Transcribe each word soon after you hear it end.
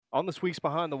On this week's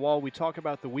Behind the Wall, we talk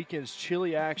about the weekend's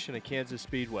chilly action at Kansas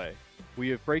Speedway. We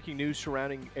have breaking news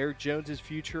surrounding Eric Jones's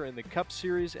future in the Cup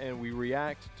Series, and we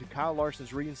react to Kyle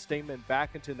Larson's reinstatement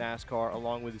back into NASCAR,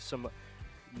 along with some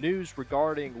news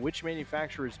regarding which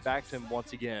manufacturers backed him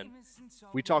once again.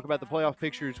 We talk about the playoff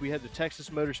pictures. We head to Texas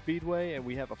Motor Speedway, and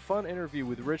we have a fun interview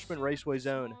with Richmond Raceway's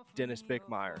own Dennis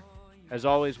Bickmeyer. As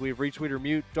always, we have retweet or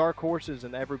mute, dark horses,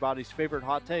 and everybody's favorite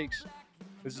hot takes.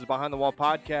 This is the Behind the Wall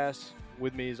podcast.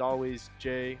 With me, as always,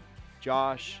 Jay,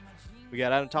 Josh. We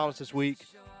got Adam Thomas this week.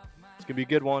 It's going to be a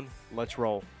good one. Let's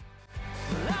roll.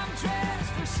 I'm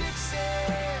dressed for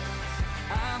success.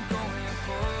 I'm going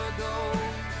for gold.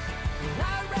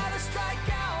 I'd rather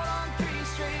strike out on 3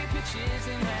 straight pitches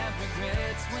and have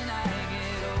regrets when I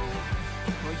get old.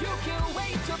 Well, you can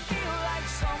wait to feel like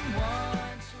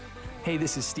someone. Hey,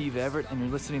 this is Steve Everett, and you're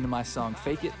listening to my song,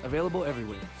 Fake It, available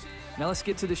everywhere. Now let's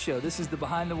get to the show. This is the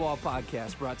Behind the Wall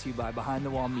podcast, brought to you by Behind the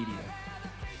Wall Media.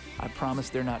 I promise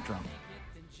they're not drunk.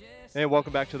 And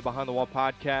welcome back to the Behind the Wall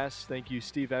podcast. Thank you,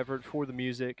 Steve Everett, for the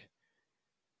music.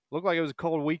 Looked like it was a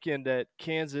cold weekend at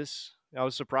Kansas. I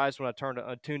was surprised when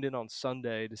I tuned in on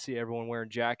Sunday to see everyone wearing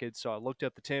jackets. So I looked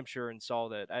up the temperature and saw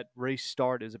that at race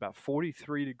start is about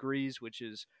 43 degrees, which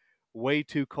is way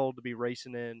too cold to be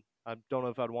racing in. I don't know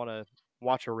if I'd want to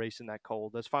watch a race in that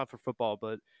cold. That's fine for football,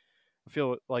 but I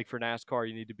feel like for NASCAR,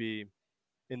 you need to be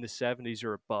in the 70s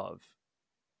or above.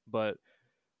 But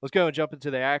let's go and jump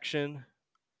into the action.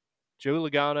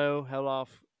 Joey Logano held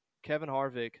off Kevin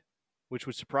Harvick, which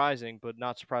was surprising, but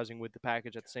not surprising with the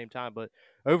package at the same time. But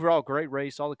overall, great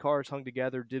race. All the cars hung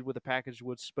together, did what the package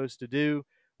was supposed to do.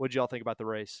 What did y'all think about the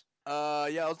race? Yeah,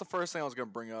 that was the first thing I was going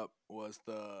to bring up was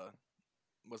the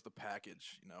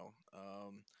package,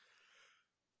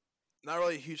 Not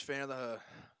really a huge fan of the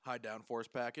high downforce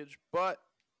package, but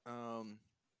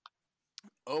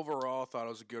overall, I thought it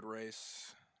was a good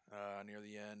race. Near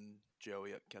the end,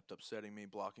 Joey kept upsetting me,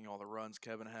 blocking all the runs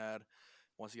Kevin had.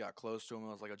 Once he got close to him,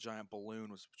 it was like a giant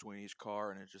balloon was between each car,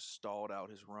 and it just stalled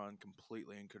out his run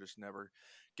completely and could just never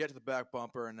get to the back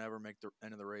bumper and never make the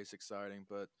end of the race exciting.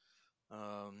 But,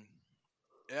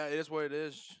 yeah, it is what it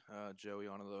is. Joey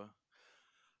on to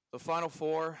the Final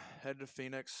Four, headed to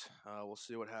Phoenix. We'll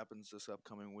see what happens this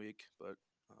upcoming week. But,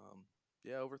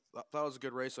 yeah, thought it was a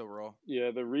good race overall. Yeah,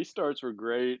 the restarts were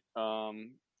great. A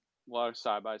lot of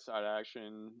side-by-side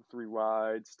action, 3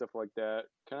 wide, stuff like that.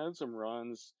 Kind of had some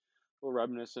runs, a little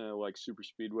reminiscent of like super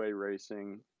speedway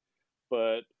racing.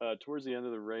 But towards the end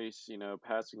of the race,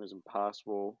 passing was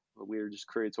impossible. The leader just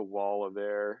creates a wall of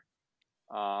air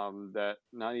that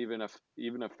not even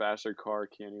a faster car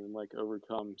can't even like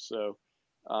overcome. So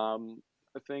I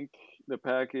think the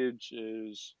package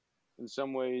is, in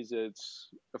some ways, it's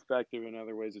effective. In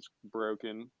other ways, it's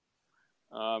broken.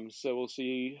 So we'll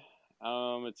see.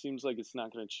 It seems like it's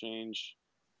not going to change,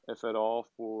 if at all,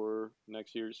 for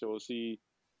next year. So we'll see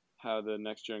how the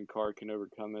next-gen car can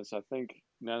overcome this. I think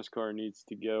NASCAR needs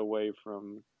to get away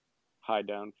from high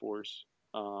downforce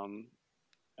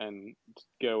and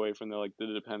get away from the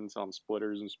dependence on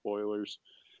splitters and spoilers.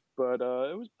 But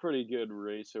it was a pretty good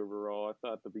race overall. I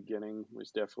thought the beginning was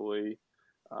definitely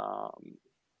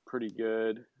pretty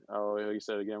good. Like you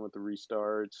said, again, with the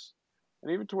restarts.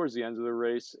 And even towards the end of the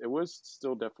race, it was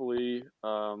still definitely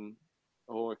a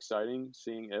little exciting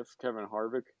seeing if Kevin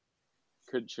Harvick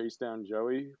could chase down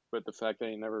Joey. But the fact that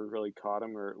he never really caught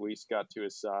him, or at least got to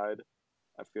his side,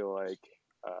 I feel like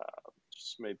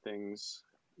just made things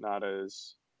not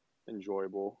as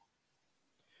enjoyable.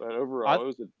 But overall, it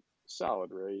was a solid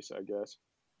race, I guess.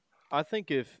 I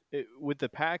think with the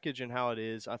package and how it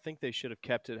is, I think they should have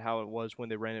kept it how it was when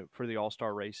they ran it for the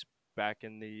All-Star race back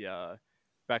in the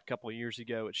back a couple of years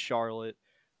ago at Charlotte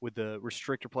with the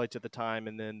restrictor plates at the time,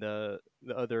 and then the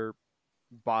other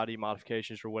body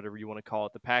modifications or whatever you want to call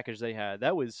it. The package they had,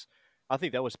 I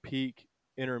think that was peak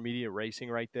intermediate racing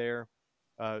right there.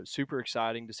 Super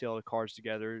exciting to see all the cars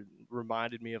together.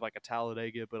 Reminded me of like a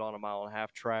Talladega, but on a 1.5-mile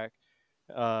track.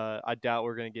 I doubt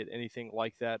we're going to get anything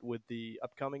like that with the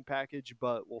upcoming package,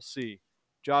 but we'll see.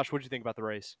 Josh, what did you think about the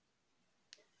race?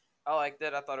 I liked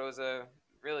it. I thought it was a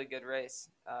really good race.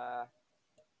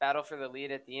 Battle for the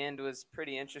lead at the end was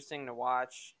pretty interesting to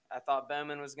watch. I thought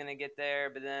Bowman was going to get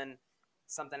there, but then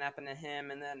something happened to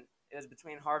him, and then it was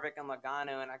between Harvick and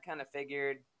Logano, and I kind of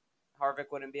figured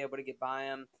Harvick wouldn't be able to get by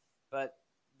him, but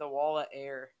the wall of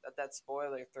air that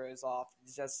spoiler throws off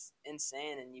is just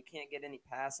insane, and you can't get any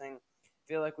passing. I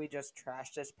feel like we just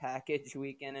trashed this package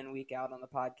week in and week out on the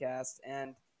podcast,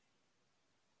 and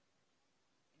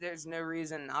there's no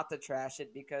reason not to trash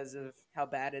it because of how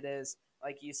bad it is.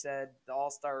 Like you said, the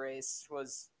All-Star race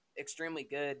was extremely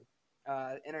good,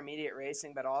 intermediate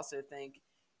racing, but I also think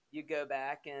you go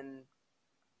back and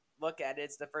look at it,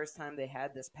 it's the first time they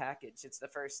had this package. It's the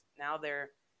first. Now they're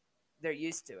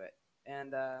used to it,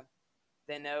 and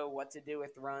they know what to do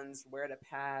with runs, where to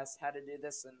pass, how to do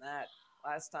this and that.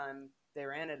 Last time they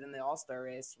ran it in the All-Star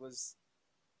race was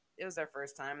their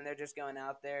first time, and they're just going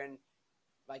out there and,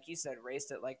 like you said,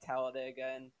 raced it like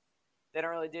Talladega, and they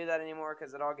don't really do that anymore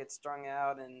because it all gets strung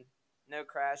out and no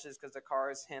crashes because the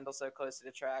cars handle so close to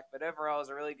the track. But overall, it was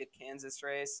a really good Kansas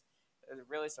race. I was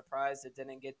really surprised it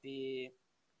didn't get the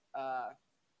a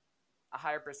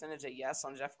higher percentage of yes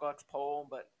on Jeff Gluck's poll,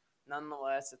 but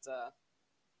nonetheless, it's a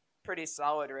pretty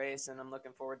solid race, and I'm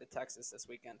looking forward to Texas this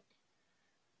weekend.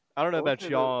 I don't know about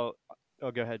y'all.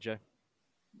 Oh, go ahead, Jay.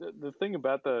 The thing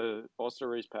about the All-Star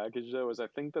race package, though, is I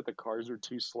think that the cars were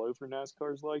too slow for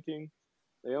NASCAR's liking.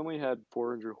 They only had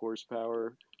 400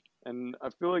 horsepower, and I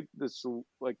feel like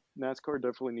NASCAR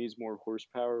definitely needs more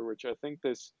horsepower, which I think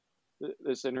this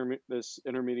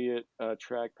intermediate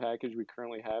track package we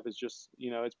currently have is just,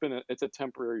 it's a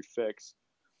temporary fix.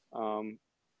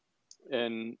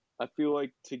 And I feel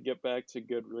like to get back to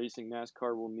good racing,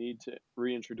 NASCAR will need to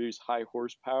reintroduce high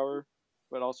horsepower,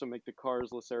 but also make the cars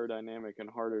less aerodynamic and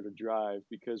harder to drive.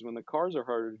 Because when the cars are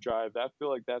harder to drive, I feel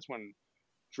like that's when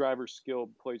driver skill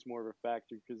plays more of a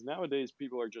factor. Because nowadays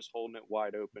people are just holding it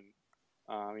wide open.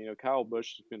 Kyle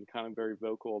Busch has been kind of very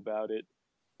vocal about it,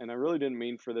 and I really didn't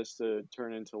mean for this to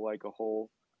turn into like a whole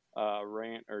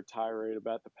rant or tirade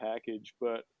about the package.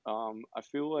 But I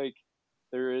feel like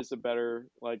there is a better,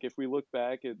 like if we look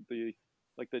back at the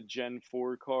Gen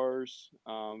 4 cars,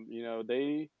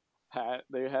 they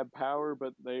had power,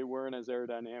 but they weren't as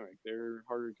aerodynamic. They're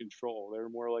harder to control. They're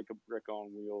more like a brick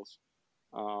on wheels.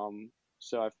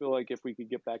 So I feel like if we could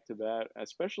get back to that,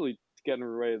 especially getting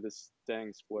rid of this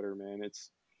dang splitter, man,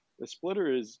 the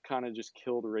splitter is kind of just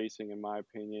killed racing in my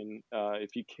opinion.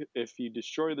 If you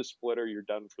destroy the splitter, you're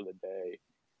done for the day.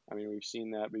 I mean, we've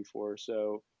seen that before.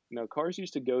 So cars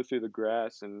used to go through the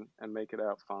grass and make it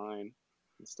out fine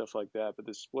and stuff like that. But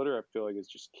the splitter, I feel like, has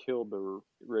just killed the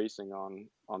racing on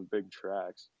big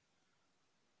tracks.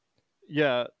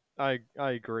 Yeah, I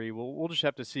agree. We'll just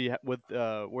have to see with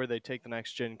where they take the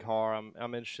next gen car.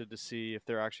 I'm interested to see if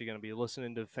they're actually going to be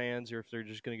listening to fans or if they're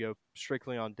just going to go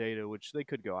strictly on data, which they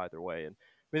could go either way. And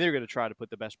I mean, they're going to try to put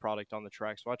the best product on the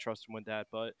track, so I trust them with that.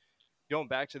 But going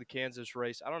back to the Kansas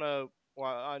race, I don't know. Well,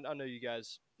 I know you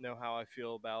guys know how I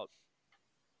feel about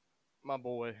my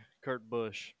boy Kurt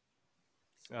Busch.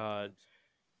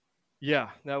 Yeah,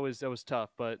 that was tough,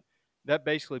 but that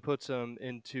basically puts them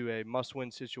into a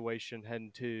must-win situation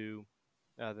heading to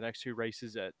the next two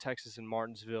races at Texas and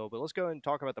Martinsville. But let's go ahead and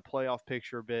talk about the playoff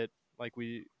picture a bit. Like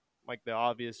the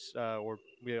obvious, or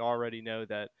we already know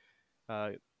that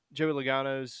Joey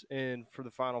Logano's in for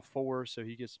the Final Four, so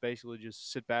he gets to basically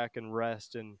just sit back and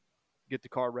rest and get the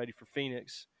car ready for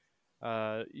Phoenix.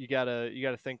 You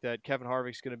gotta think that Kevin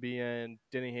Harvick's going to be in,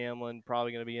 Denny Hamlin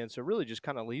probably going to be in, so it really just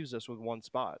kind of leaves us with one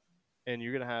spot, and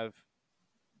you're going to have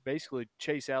basically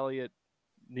Chase Elliott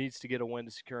needs to get a win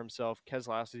to secure himself.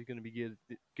 Keselowski is going to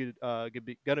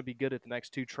be good at the next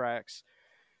two tracks,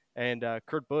 and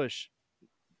Kurt Busch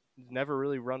never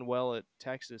really run well at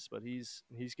Texas, but he's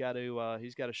got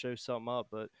to show something up.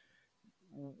 But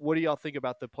what do y'all think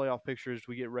about the playoff picture as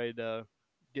we get ready to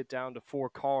get down to 4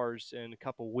 cars in a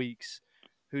couple weeks?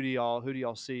 Who do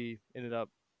y'all see ended up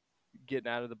getting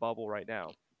out of the bubble right now?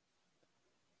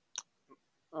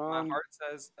 My heart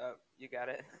says, you got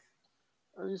it.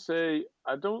 I was say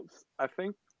I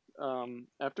think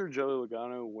after Joey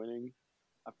Logano winning,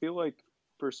 I feel like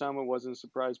for some it wasn't a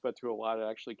surprise, but to a lot it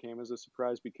actually came as a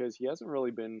surprise because he hasn't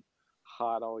really been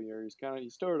hot all year. He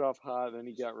started off hot, then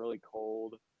he got really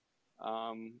cold.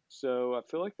 So I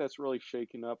feel like that's really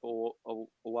shaken up a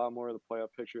lot more of the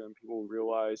playoff picture than people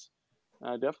realize.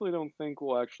 I definitely don't think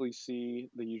we'll actually see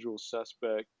the usual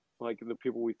suspect, like the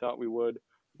people we thought we would.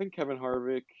 I think Kevin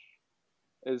Harvick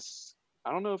is,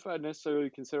 I don't know if I'd necessarily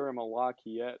consider him a lock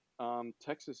yet.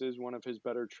 Texas is one of his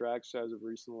better tracks as of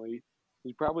recently.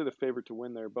 He's probably the favorite to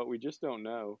win there, but we just don't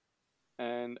know.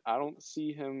 And I don't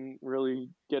see him really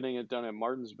getting it done at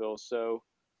Martinsville. So,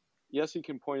 yes, he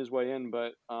can point his way in,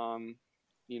 but,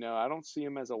 I don't see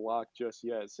him as a lock just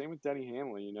yet. Same with Denny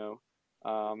Hamlin,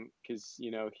 because,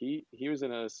 he was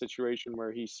in a situation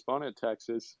where he spun at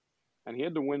Texas and he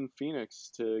had to win Phoenix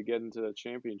to get into the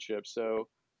championship. So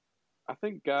I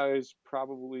think guys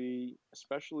probably,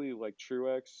 especially like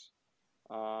Truex,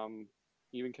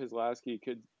 even Keselowski,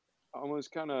 could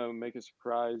almost kind of make a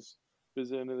surprise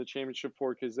visit into the championship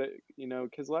for, because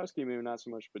Keselowski maybe not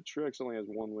so much, but Truex only has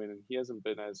one win and he hasn't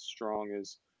been as strong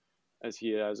as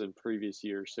he has in previous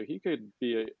years. So he could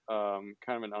be kind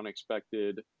of an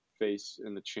unexpected face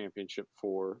in the championship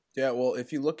 4. Yeah, well,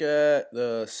 if you look at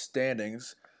the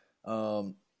standings,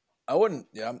 I wouldn't.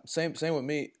 Yeah, same with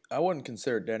me. I wouldn't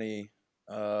consider Denny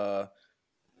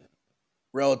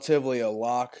relatively a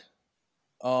lock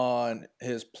on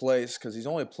his place because he's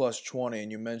only plus 20,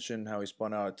 and you mentioned how he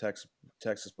spun out at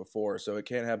Texas before, so it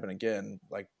can't happen again.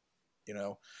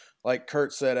 Like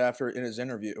Kurt said after in his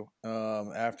interview,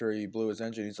 after he blew his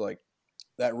engine, he's like,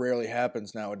 that rarely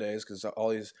happens nowadays because all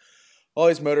these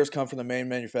motors come from the main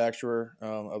manufacturer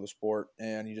of the sport,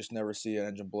 and you just never see an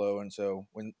engine blow. And so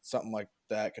when something like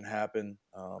that can happen,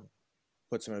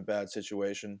 puts him in a bad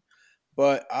situation.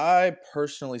 But I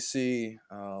personally see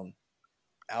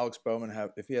Alex Bowman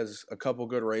if he has a couple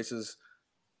good races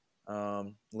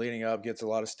leading up, gets a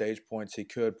lot of stage points, he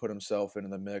could put himself into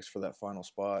the mix for that final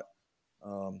spot,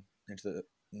 into the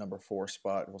number 4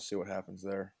 spot. We'll see what happens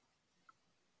there.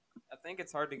 I think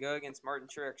it's hard to go against Martin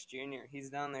Truex Jr. He's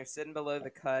down there sitting below the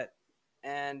cut,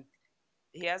 and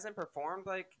he hasn't performed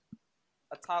like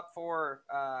a top four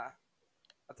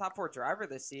driver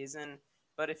this season.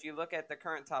 But if you look at the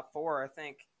current top 4, I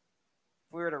think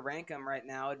if we were to rank them right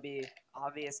now, it'd be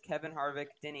obvious: Kevin Harvick,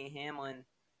 Denny Hamlin.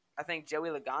 I think Joey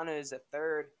Logano is a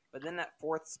 3rd, but then that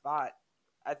 4th spot,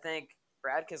 I think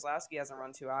Brad Keselowski hasn't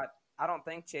run too hot. I don't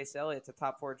think Chase Elliott's a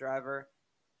top 4 driver.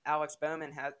 Alex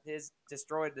Bowman had his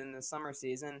destroyed in the summer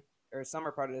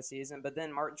part of the season. But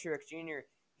then Martin Truex Jr.,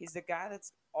 he's the guy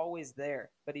that's always there,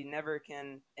 but he never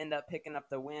can end up picking up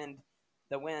the win.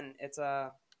 It's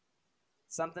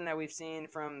something that we've seen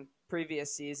from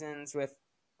previous seasons with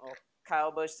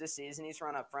Kyle Busch this season. He's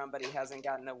run up front, but he hasn't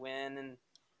gotten a win. And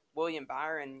William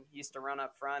Byron used to run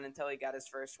up front until he got his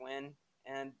first win.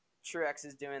 And Truex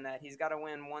is doing that. He's got to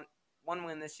win one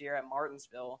win this year at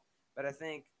Martinsville. But I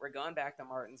think we're going back to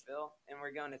Martinsville, and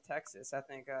we're going to Texas. I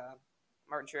think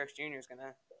Martin Truex Jr. is going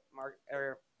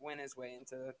to win his way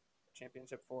into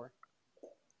Championship 4.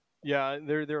 Yeah,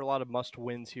 there are a lot of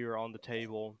must-wins here on the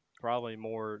table, probably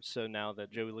more so now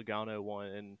that Joey Logano won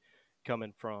and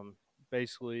coming from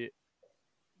basically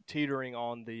teetering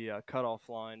on the cutoff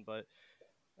line. But,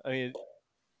 I mean,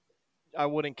 I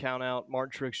wouldn't count out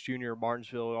Martin Truex Jr.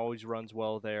 Martinsville always runs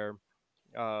well there.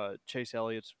 Chase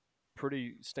Elliott's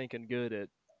pretty stinking good at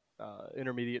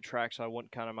intermediate tracks. So I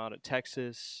wouldn't count him out at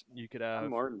Texas. You could have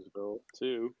Martinsville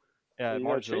too. Yeah,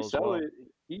 Martinsville Chase as well. Elliott,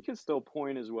 he can still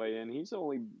point his way in. He's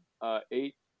only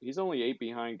 8. He's only 8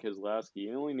 behind Keselowski.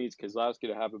 He only needs Keselowski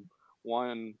to have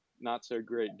one not so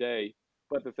great day.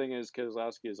 But the thing is,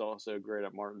 Keselowski is also great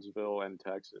at Martinsville and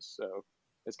Texas, so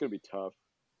it's going to be tough.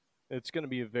 It's going to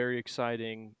be a very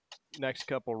exciting next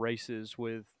couple races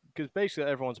because basically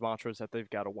everyone's mantra is that they've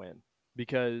got to win.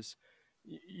 Because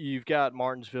you've got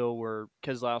Martinsville where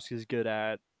Keselowski is good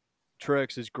at,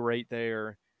 Truex is great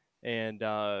there, and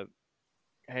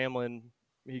Hamlin,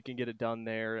 he can get it done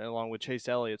there along with Chase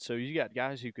Elliott. So you got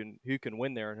guys who can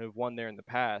win there and have won there in the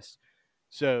past.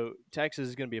 So Texas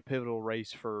is going to be a pivotal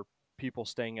race for people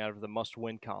staying out of the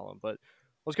must-win column. But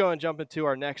let's go and jump into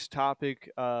our next topic.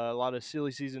 A lot of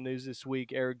silly season news this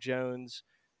week. Erik Jones,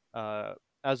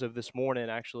 as of this morning,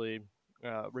 actually,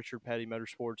 Richard Petty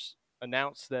Motorsports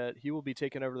announced that he will be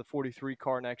taking over the 43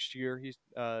 car next year.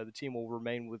 The team will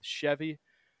remain with Chevy.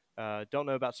 Don't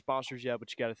know about sponsors yet, but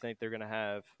you got to think they're going to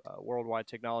have Worldwide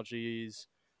Technologies,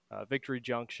 Victory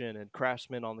Junction, and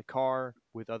Craftsman on the car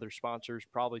with other sponsors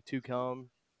probably to come.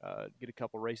 Get a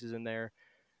couple races in there.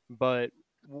 But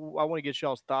I want to get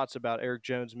y'all's thoughts about Erik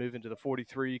Jones moving to the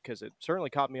 43 because it certainly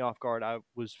caught me off guard. I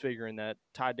was figuring that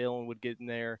Ty Dillon would get in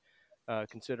there,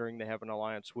 considering they have an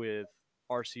alliance with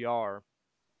RCR.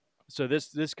 So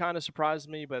this kind of surprised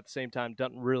me, but at the same time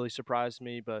doesn't really surprise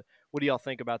me. But what do y'all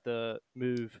think about the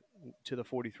move to the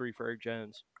 43 for Erik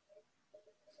Jones?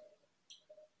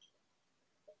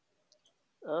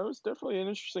 It was definitely an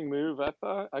interesting move.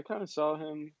 I kind of saw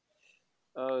him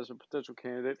as a potential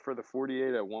candidate for the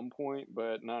 48 at one point,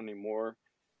 but not anymore.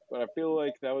 But I feel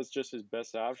like that was just his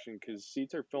best option because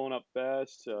seats are filling up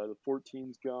fast. The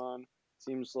 14's gone.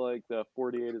 Seems like the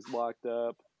 48 is locked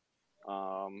up.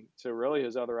 So really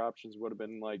his other options would have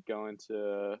been like going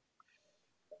to,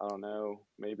 I don't know,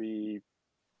 maybe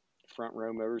Front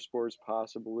Row Motorsports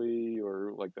possibly,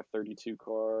 or like the 32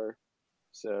 car.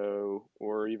 So,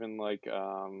 or even like,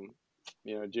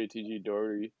 JTG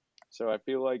Doherty. So I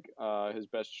feel like his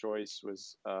best choice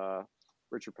was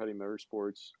Richard Petty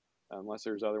Motorsports, unless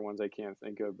there's other ones I can't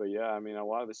think of. But yeah, I mean, a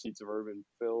lot of the seats have already been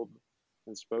filled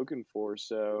and spoken for.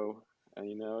 So,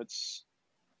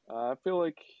 I feel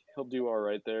like he'll do all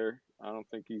right there. I don't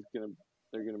think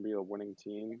they're gonna be a winning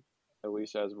team, at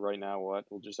least as of right now.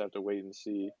 We'll just have to wait and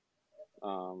see.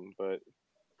 But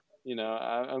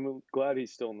I'm glad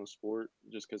he's still in the sport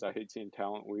just because I hate seeing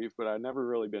talent leave, but I've never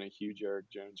really been a huge Eric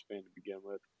Jones fan to begin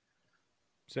with.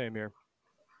 Same here.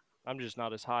 I'm just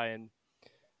not as high and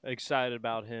excited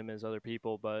about him as other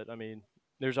people, but I mean,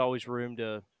 there's always room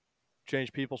to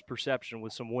change people's perception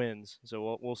with some wins.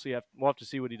 So we'll see. We'll have to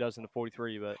see what he does in the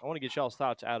 43. But I want to get y'all's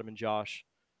thoughts, Adam and Josh.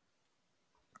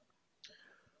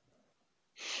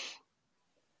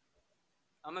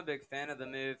 I'm a big fan of the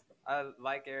move. I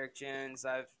like Eric Jones.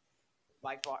 I've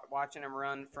liked watching him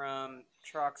run from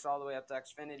trucks all the way up to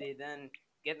Xfinity, then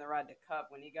getting the ride to Cup.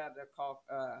 When he got the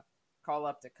call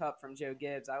up to Cup from Joe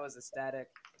Gibbs, I was ecstatic.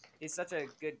 He's such a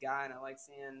good guy, and I like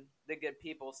seeing the good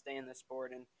people stay in the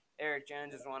sport. And Eric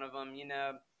Jones is one of them.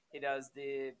 He does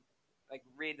the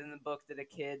reading the book to the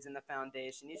kids in the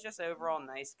foundation. He's just an overall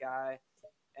nice guy.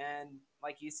 And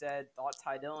like you said, thought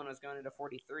Ty Dillon was going into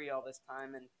 43 all this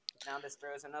time, and now this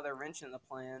throws another wrench in the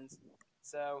plans.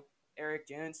 So Eric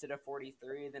Jones did a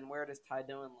 43, then where does Ty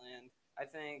Dillon land? I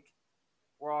think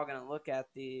we're all going to look at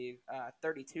the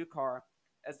 32 car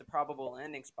as the probable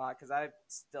landing spot because I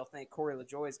still think Corey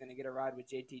LaJoie is going to get a ride with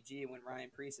JTG when Ryan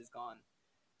Preece is gone.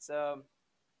 So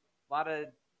a lot of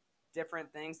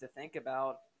different things to think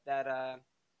about that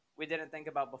we didn't think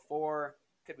about before.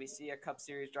 Could we see a Cup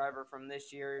Series driver from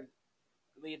this year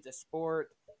lead the sport?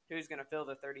 Who's going to fill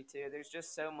the 32? There's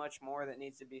just so much more that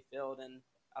needs to be filled, and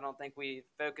I don't think we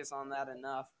focus on that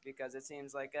enough because it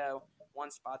seems like,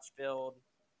 one spot's filled.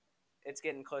 It's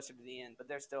getting closer to the end, but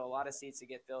there's still a lot of seats to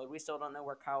get filled. We still don't know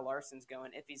where Kyle Larson's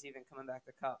going, if he's even coming back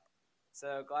to Cup.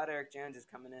 So glad Eric Jones is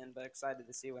coming in, but excited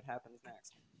to see what happens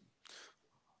next.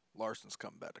 Larson's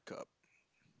coming back to Cup.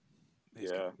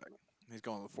 He's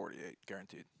going to the 48,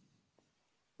 guaranteed.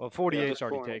 Well, 48's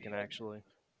already taken, actually.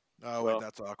 Oh, wait,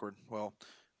 that's awkward. Well,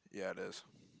 yeah, it is.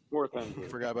 Fourth entry.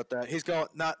 Forgot about that. He's going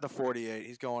not the 48.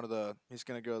 He's going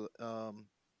to go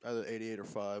either 88 or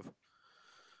 5.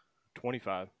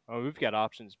 25. Oh, we've got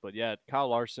options, but yeah, Kyle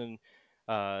Larson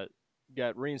got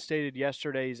reinstated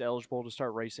yesterday. He's eligible to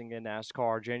start racing in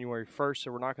NASCAR January 1st,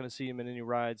 so we're not going to see him in any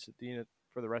rides at the end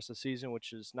for the rest of the season,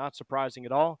 which is not surprising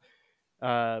at all.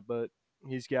 But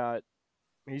he's back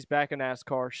in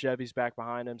NASCAR. Chevy's back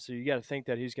behind him, so you got to think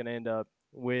that he's going to end up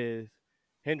with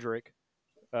Hendrick,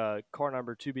 car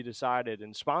number to be decided,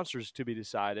 and sponsors to be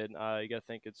decided. You got to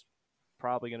think it's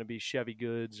probably going to be Chevy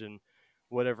Goods and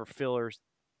whatever fillers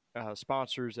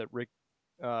sponsors that Rick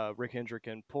Hendrick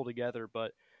can pull together.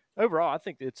 But overall, I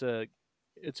think it's a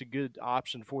good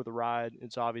option for the ride.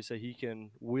 It's obvious that he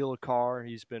can wheel a car.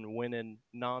 He's been winning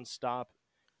nonstop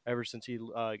ever since he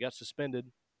got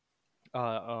suspended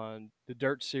on the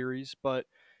Dirt Series. But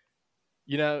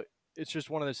it's just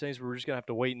one of those things where we're just gonna have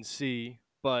to wait and see.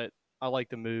 But I like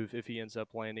the move if he ends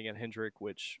up landing at Hendrick,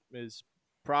 which is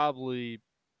probably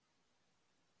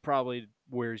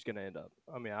where he's going to end up.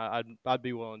 I mean, I'd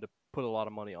be willing to put a lot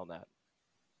of money on that.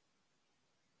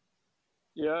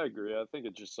 Yeah, I agree. I think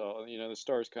it just all the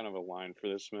stars kind of aligned for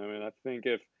this moment. I think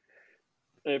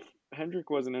if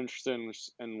Hendrick wasn't interested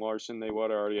in Larson, they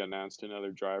would have already announced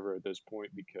another driver at this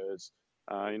point because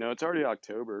it's already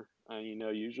October, and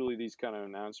usually these kind of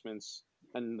announcements.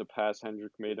 In the past,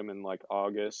 Hendrick made them in like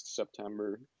August,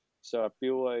 September. So I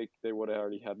feel like they would have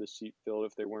already had the seat filled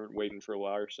if they weren't waiting for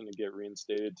Larson to get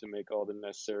reinstated to make all the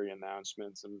necessary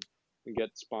announcements and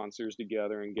get sponsors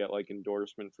together and get like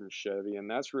endorsement from Chevy. And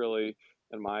that's really,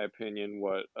 in my opinion,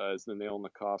 what is the nail in the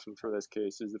coffin for this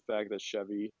case is the fact that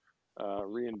Chevy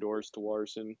re-endorsed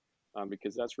Larson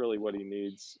because that's really what he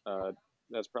needs.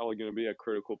 That's probably going to be a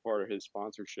critical part of his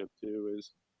sponsorship too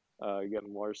is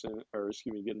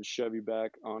getting Chevy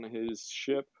back on his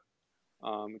ship.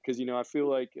 Because I feel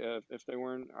like if they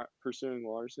weren't pursuing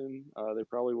Larson, they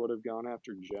probably would have gone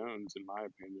after Jones, in my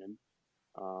opinion,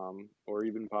 or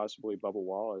even possibly Bubba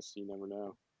Wallace. You never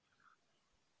know.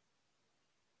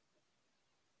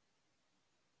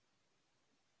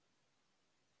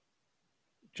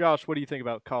 Josh, what do you think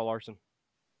about Kyle Larson?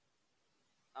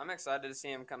 I'm excited to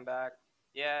see him come back.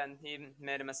 Yeah, and he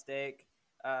made a mistake.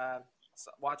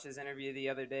 Watched his interview the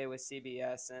other day with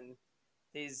CBS, and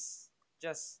he's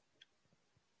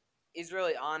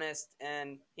really honest,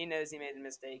 and he knows he made a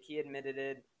mistake. He admitted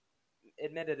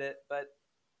it, but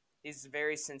he's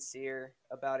very sincere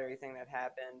about everything that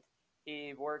happened.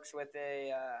 He works with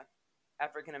a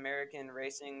African American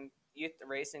youth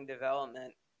racing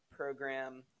development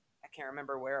program. I can't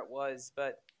remember where it was,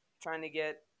 but trying to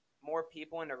get more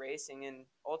people into racing and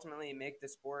ultimately make the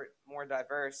sport more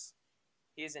diverse.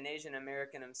 He's an Asian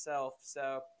American himself,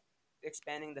 so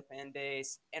expanding the fan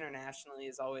base internationally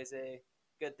is always a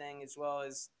good thing, as well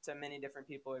as to many different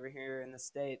people over here in the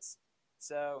States.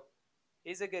 So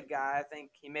he's a good guy. I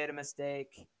think he made a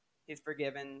mistake. he's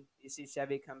forgiven. You see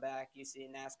Chevy come back. You see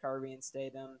NASCAR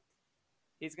reinstate him.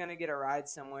 He's going to get a ride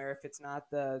somewhere. If it's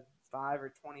not the 5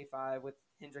 or 25 with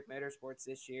Hendrick Motorsports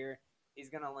this year, he's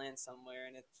going to land somewhere,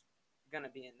 and it's going to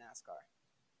be in NASCAR.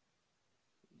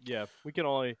 Yeah, we can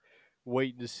only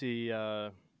wait to see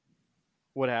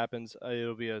what happens.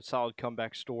 It'll be a solid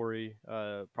comeback story,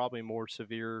 probably more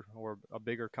severe or a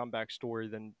bigger comeback story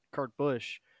than Kurt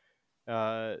Busch,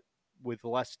 with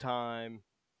less time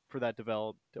for that to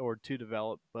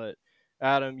develop. But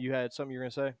Adam, you had something you're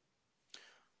gonna say?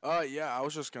 Yeah, I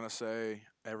was just gonna say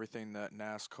everything that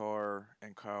NASCAR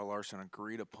and Kyle Larson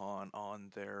agreed upon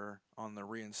on the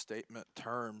reinstatement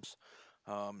terms.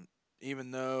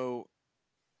 Even though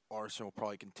Larson will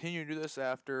probably continue to do this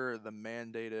after the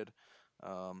mandated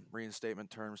reinstatement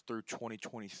terms through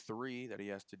 2023 that he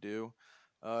has to do.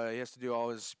 He has to do all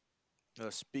his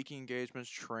speaking engagements,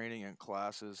 training, and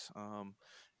classes,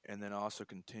 and then also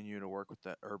continue to work with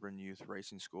that Urban Youth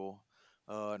Racing School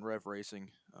and Rev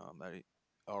Racing that he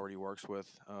already works with.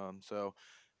 So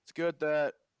it's good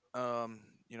that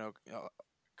you know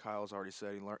Kyle's already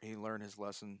said he learned his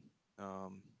lesson.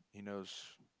 He knows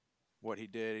what he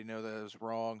did. He knows that it was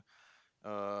wrong.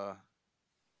 And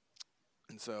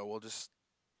so we'll just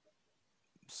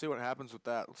see what happens with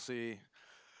that. We'll see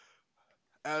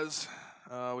as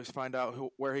we find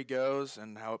out where he goes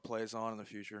and how it plays on in the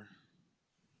future.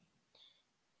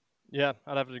 Yeah,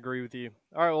 I'd have to agree with you.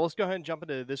 All right, well, let's go ahead and jump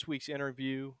into this week's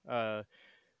interview.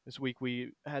 This week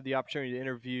we had the opportunity to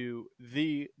interview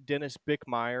the Dennis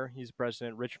Bickmeyer. He's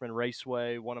president of Richmond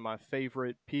Raceway, one of my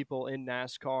favorite people in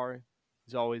NASCAR.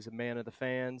 He's always a man of the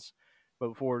fans. But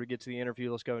before we get to the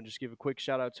interview, let's go and just give a quick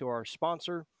shout out to our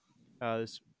sponsor.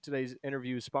 Today's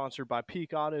interview is sponsored by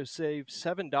Peak Auto. Save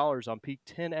 $7 on Peak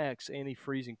 10X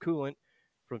antifreeze coolant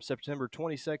from September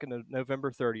 22nd to November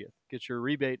 30th. Get your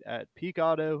rebate at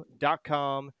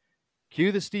peakauto.com.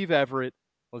 Cue the Steve Everett.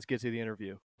 Let's get to the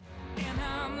interview.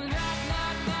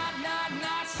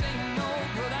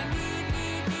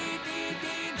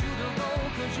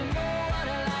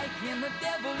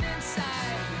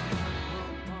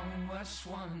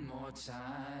 One more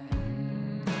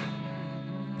time.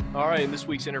 All right, in this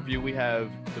week's interview, we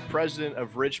have the president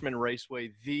of Richmond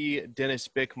Raceway, the Dennis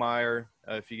Bickmeyer.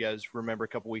 If you guys remember, a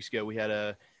couple weeks ago, we had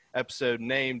a episode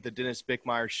named The Dennis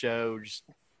Bickmeyer Show, just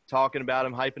talking about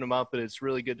him, hyping him up, but it's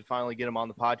really good to finally get him on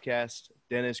the podcast.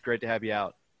 Dennis, great to have you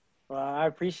out. Well, I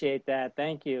appreciate that.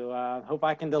 Thank you. Hope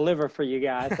I can deliver for you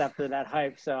guys after that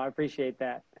hype, so I appreciate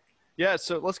that. Yeah,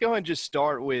 so let's go ahead and just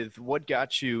start with what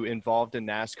got you involved in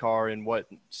NASCAR and what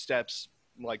steps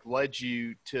led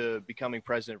you to becoming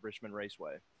president of Richmond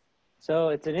Raceway. So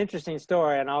it's an interesting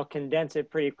story, and I'll condense it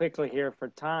pretty quickly here for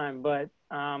time. But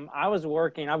I've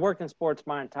worked in sports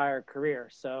my entire career.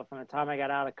 So from the time I got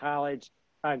out of college,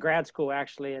 grad school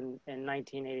actually in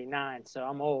 1989. So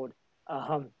I'm old.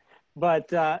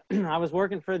 But I was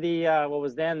working for the what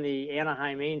was then the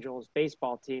Anaheim Angels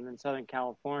baseball team in Southern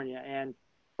California, and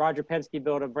Roger Penske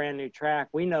built a brand new track.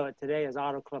 We know it today as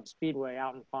Auto Club Speedway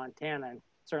out in Fontana, and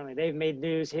certainly they've made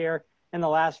news here in the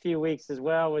last few weeks as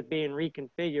well with being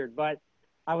reconfigured. But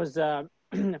I was a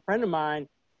friend of mine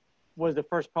was the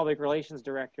first public relations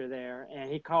director there,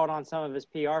 and he called on some of his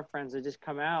PR friends to just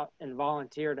come out and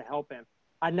volunteer to help him.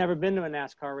 I'd never been to a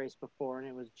NASCAR race before, and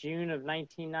it was June of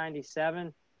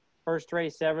 1997, first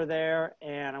race ever there,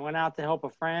 and I went out to help a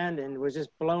friend and was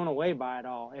just blown away by it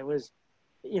all. It was,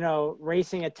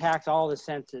 racing attacks all the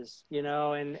senses,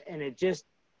 and it just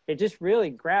really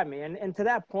grabbed me. And to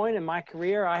that point in my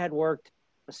career, I had worked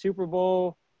a Super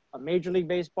Bowl, a Major League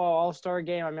Baseball All-Star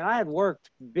game. I mean, I had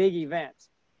worked big events,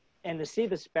 and to see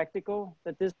the spectacle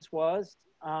that this was,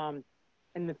 and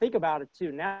to think about it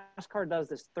too, NASCAR does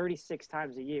this 36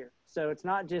 times a year. So it's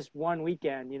not just one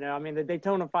weekend, I mean, the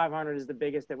Daytona 500 is the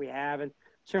biggest that we have, and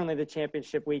certainly the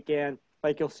championship weekend,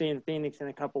 like you'll see in Phoenix in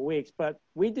a couple weeks. But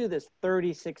we do this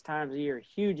 36 times a year,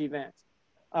 huge events.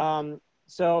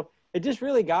 So it just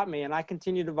really got me, and I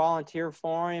continued to volunteer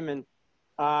for him. And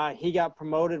he got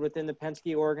promoted within the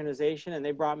Penske organization, and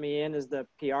they brought me in as the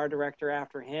PR director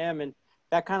after him. And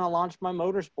that kind of launched my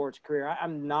motorsports career.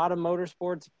 I'm not a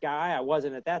motorsports guy. I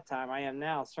wasn't at that time. I am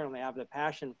now. Certainly have the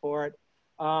passion for it.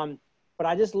 But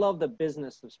I just love the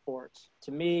business of sports.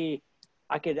 To me,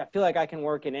 I feel like I can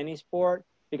work in any sport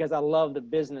because I love the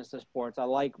business of sports. I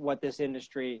like what this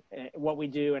industry, what we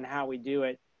do and how we do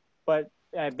it. But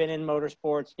I've been in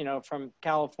motorsports, from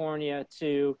California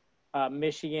to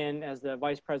Michigan as the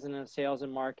vice president of sales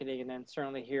and marketing, and then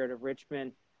certainly here at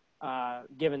Richmond,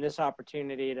 given this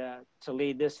opportunity to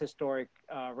lead this historic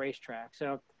racetrack.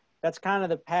 So that's kind of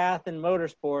the path in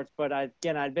motorsports. But I'd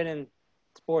been in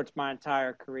sports my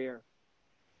entire career.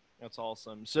 That's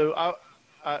awesome. So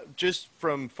just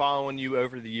from following you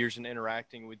over the years and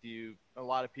interacting with you, a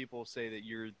lot of people say that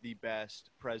you're the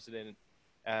best president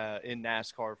in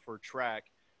NASCAR for track.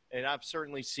 And I've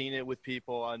certainly seen it with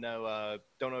people. I know,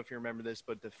 don't know if you remember this,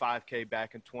 but the 5K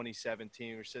back in 2017,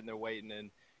 we were sitting there waiting, and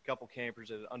a couple campers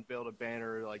had unveiled a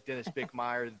banner like Dennis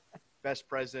Bickmeyer, best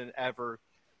president ever.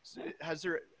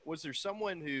 Was there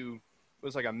someone who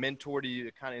was like a mentor to you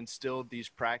that kind of instilled these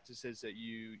practices that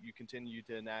you continue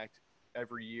to enact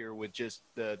every year with just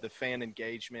the fan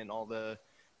engagement, all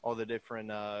the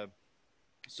different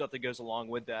stuff that goes along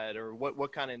with that, or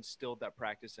what kind of instilled that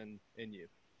practice in you?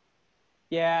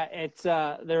 Yeah, it's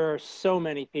there are so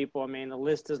many people. I mean, the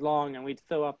list is long, and we'd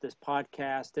fill up this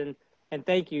podcast. And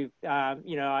thank you.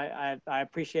 You know, I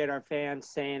appreciate our fans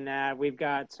saying that. We've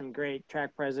got some great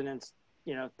track presidents,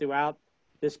 you know, throughout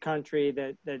this country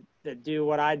that do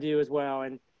what I do as well.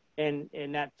 And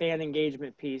that fan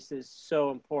engagement piece is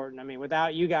so important. I mean,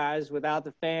 without you guys, without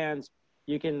the fans,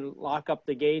 you can lock up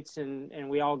the gates and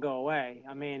we all go away.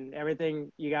 I mean,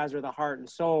 everything, you guys are the heart and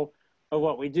soul of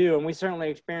what we do. And we certainly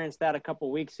experienced that a couple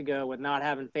of weeks ago with not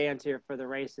having fans here for the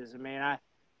races. I mean,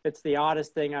 it's the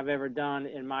oddest thing I've ever done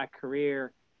in my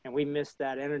career. And we missed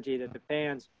that energy that the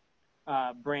fans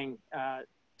bring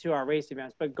to our race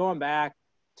events. But going back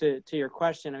to your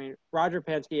question, I mean, Roger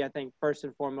Penske, I think first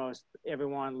and foremost,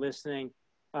 everyone listening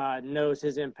knows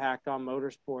his impact on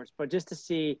motorsports. But just to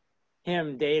see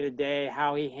him day to day,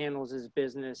 how he handles his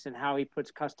business and how he puts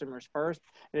customers first.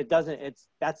 And he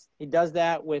does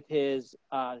that with his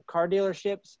car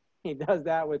dealerships. He does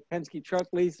that with Penske Truck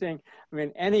Leasing. I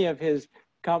mean, any of his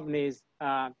companies,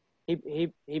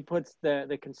 he puts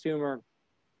the consumer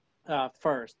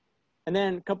first. And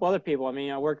then a couple other people. I mean,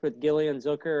 I worked with Gillian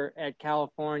Zucker at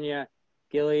California.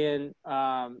 Gillian,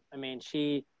 I mean,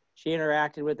 she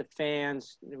interacted with the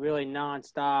fans really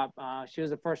nonstop. She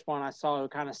was the first one I saw who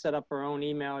kind of set up her own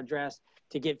email address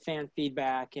to get fan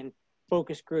feedback and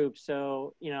focus groups.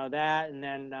 So, you know, that, and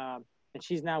then, and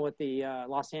she's now with the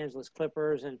Los Angeles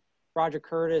Clippers. And Roger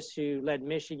Curtis, who led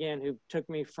Michigan, who took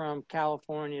me from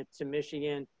California to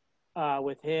Michigan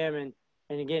with him.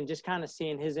 And again, just kind of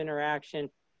seeing his interaction,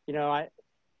 you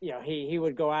know, he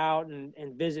would go out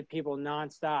and visit people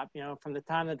nonstop, you know, from the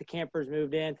time that the campers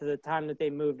moved in to the time that they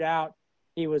moved out,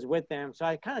 he was with them. So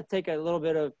I kind of take a little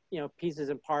bit of, you know, pieces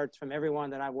and parts from everyone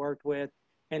that I worked with.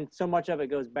 And so much of it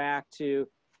goes back to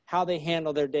how they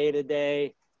handle their day to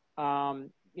day,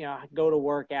 you know, go to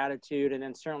work attitude, and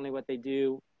then certainly what they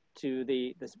do to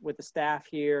with the staff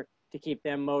here to keep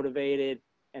them motivated.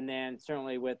 And then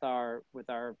certainly with our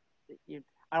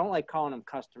I don't like calling them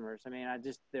customers. I mean,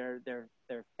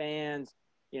 they're fans,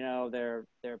 you know, they're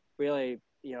really,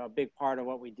 you know, a big part of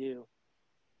what we do.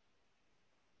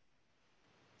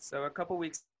 So a couple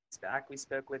weeks back, we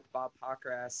spoke with Bob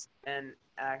Pockrass and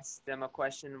asked them a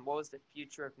question: what was the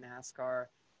future of NASCAR?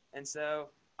 And so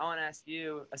I want to ask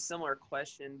you a similar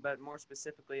question, but more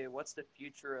specifically, what's the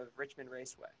future of Richmond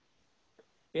Raceway?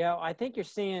 Yeah, I think you're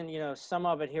seeing, you know, some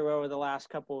of it here over the last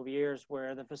couple of years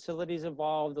where the facilities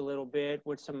evolved a little bit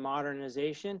with some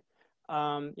modernization.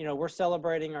 You know, we're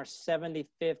celebrating our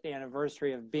 75th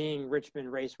anniversary of being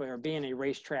Richmond Raceway, or being a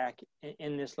racetrack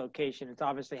in this location. It's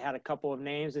obviously had a couple of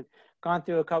names and gone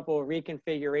through a couple of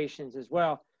reconfigurations as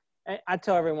well. I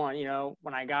tell everyone, you know,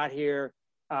 when I got here,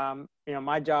 you know,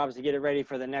 my job is to get it ready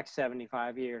for the next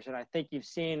 75 years. And I think you've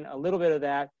seen a little bit of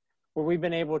that, where we've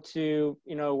been able to,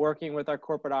 you know, working with our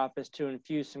corporate office to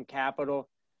infuse some capital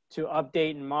to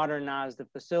update and modernize the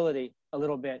facility a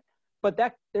little bit. But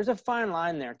there's a fine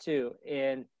line there too.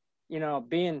 And, you know,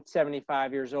 being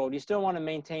 75 years old, you still want to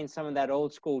maintain some of that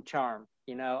old school charm.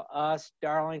 You know, us,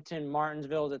 Darlington,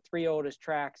 Martinsville, the three oldest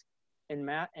tracks in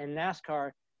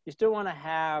NASCAR, you still want to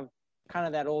have kind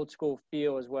of that old school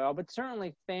feel as well. But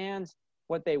certainly fans,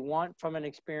 what they want from an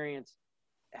experience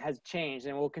has changed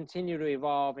and will continue to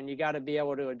evolve, and you got to be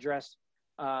able to address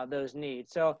those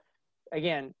needs. So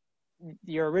again,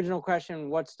 your original question,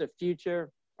 what's the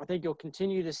future? I think you'll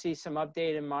continue to see some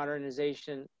update and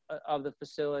modernization of the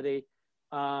facility.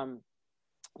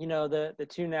 You know, the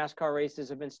two NASCAR races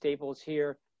have been staples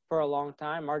here for a long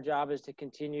time. Our job is to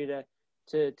continue to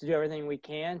do everything we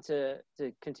can to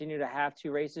continue to have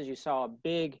two races. You saw a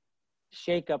big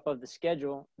shakeup of the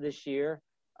schedule this year.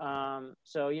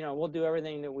 So, you know, we'll do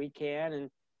everything that we can.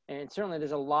 And certainly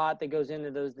there's a lot that goes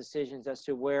into those decisions as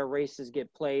to where races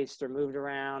get placed or moved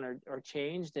around or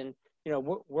changed. And, you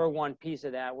know, we're one piece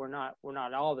of that. We're not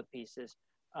all the pieces.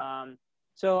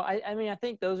 So I mean, I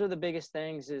think those are the biggest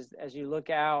things is as you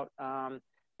look out,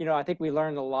 you know, I think we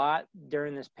learned a lot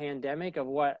during this pandemic of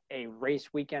what a race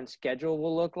weekend schedule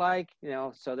will look like, you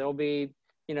know, so there'll be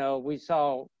we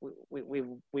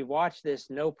watched this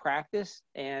no practice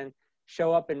and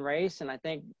show up and race. And I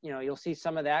think, you'll see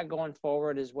some of that going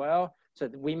forward as well. So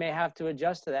we may have to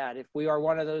adjust to that. If we are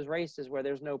one of those races where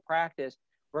there's no practice,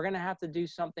 we're going to have to do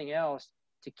something else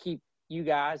to keep you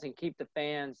guys and keep the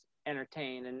fans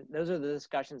entertained. And those are the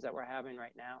discussions that we're having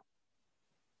right now.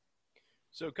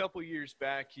 So a couple years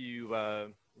back,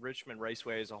 Richmond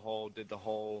Raceway as a whole did the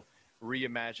whole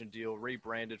reimagined deal,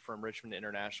 rebranded from Richmond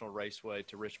International Raceway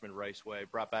to Richmond Raceway,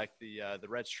 brought back the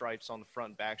red stripes on the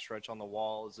front and backstretch on the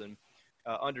walls, and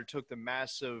undertook the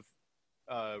massive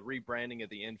rebranding of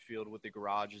the infield with the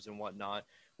garages and whatnot.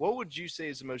 What would you say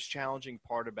is the most challenging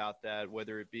part about that,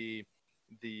 whether it be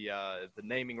the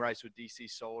naming rights with DC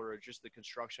Solar or just the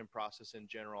construction process in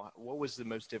general? What was the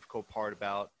most difficult part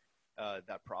about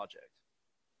that project?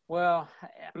 Well,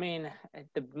 I mean,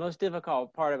 the most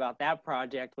difficult part about that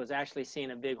project was actually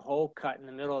seeing a big hole cut in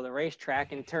the middle of the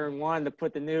racetrack in turn one to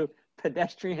put the new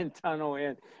pedestrian tunnel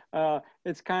in.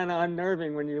 It's kind of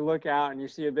unnerving when you look out and you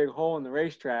see a big hole in the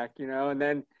racetrack, and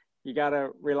then you got to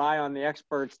rely on the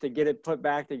experts to get it put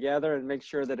back together and make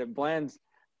sure that it blends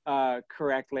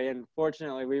correctly. And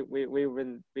fortunately, we've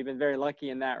been very lucky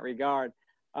in that regard.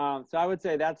 So I would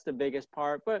say that's the biggest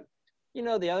part. But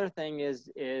the other thing is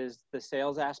the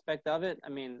sales aspect of it. I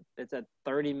mean, it's a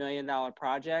 $30 million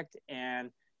project, and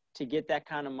to get that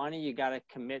kind of money, you got to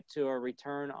commit to a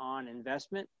return on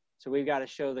investment. So we've got to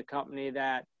show the company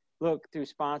that, look, through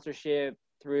sponsorship,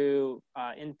 through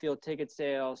infield ticket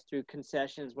sales, through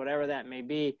concessions, whatever that may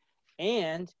be,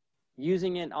 and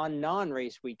using it on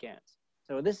non-race weekends.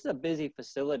 So this is a busy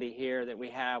facility here that we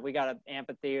have. We got an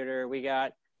amphitheater. We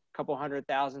got couple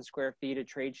 100,000 square feet of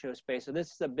trade show space. So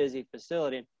this is a busy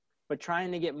facility, but trying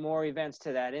to get more events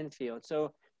to that infield.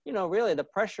 So, really the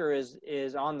pressure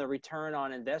is on the return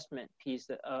on investment piece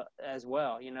as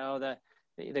well.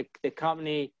 The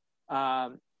company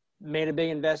made a big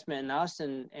investment in us,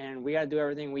 and we got to do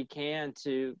everything we can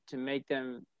to make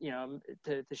them,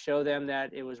 to show them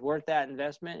that it was worth that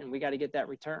investment, and we got to get that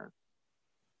return.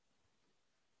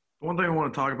 One thing I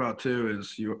want to talk about too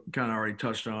is, you kind of already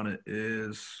touched on it,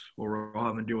 is what we're all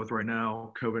having to deal with right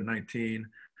now, COVID-19.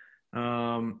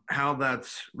 How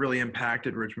that's really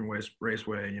impacted Richmond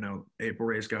Raceway. April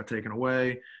race got taken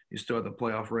away. You still had the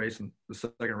playoff race and the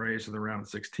second race of the round of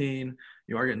 16.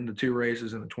 You are getting the 2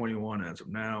 races in the 21 as of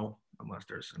now, unless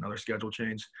there's another schedule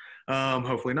change.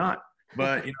 Hopefully not.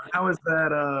 But how is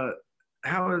that?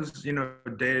 How is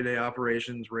day-to-day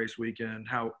operations, race weekend?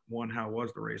 How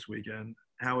was the race weekend?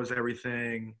 How is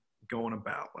everything going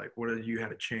about? Like, what have you had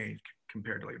to change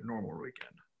compared to like a normal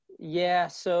weekend? Yeah,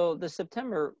 so the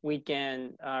September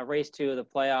weekend, race 2 of the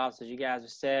playoffs, as you guys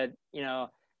have said,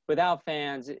 without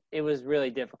fans, it was really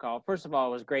difficult. First of all,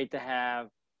 it was great to have,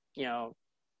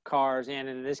 cars and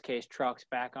in this case, trucks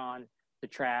back on the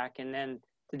track. And then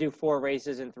to do 4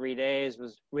 races in 3 days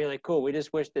was really cool. We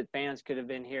just wish that fans could have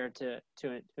been here to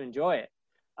enjoy it.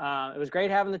 It was great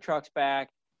having the trucks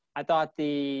back. I thought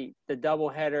the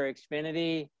doubleheader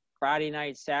Xfinity Friday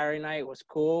night, Saturday night was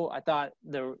cool. I thought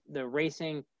the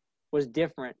racing was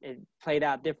different. It played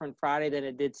out different Friday than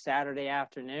it did Saturday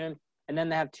afternoon. And then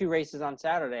to have 2 races on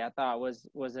Saturday, I thought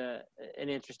was an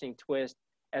interesting twist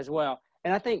as well.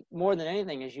 And I think more than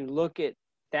anything, as you look at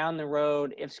down the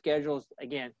road, if schedules,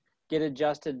 again, get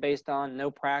adjusted based on no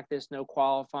practice, no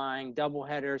qualifying,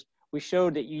 doubleheaders, we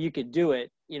showed that you could do it,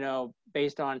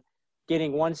 based on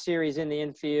getting 1 series in the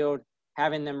infield,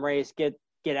 having them race, get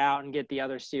out and get the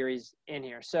other series in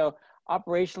here. So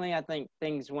operationally, I think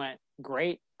things went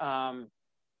great.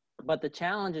 But the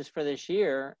challenges for this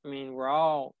year, I mean, we're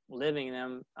all living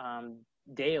them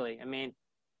daily. I mean,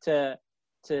 to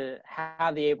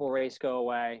have the April race go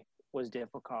away was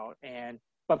difficult,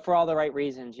 but for all the right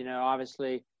reasons.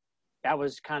 Obviously that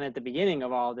was kind of at the beginning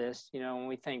of all this. When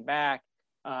we think back,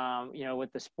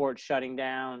 with the sport shutting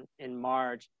down in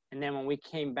March, and then when we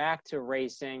came back to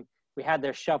racing, we had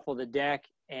to shuffle the deck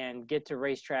and get to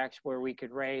racetracks where we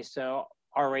could race. So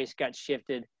our race got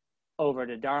shifted over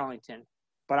to Darlington.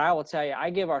 But I will tell you, I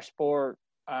give our sport,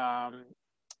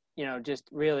 just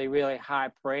really, really high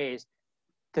praise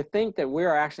to think that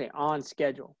we're actually on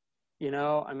schedule.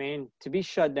 I mean, to be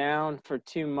shut down for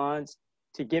 2 months,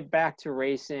 to get back to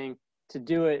racing, to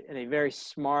do it in a very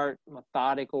smart,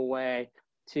 methodical way,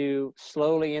 to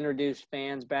slowly introduce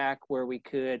fans back where we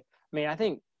could. I mean, I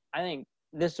think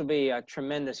this will be a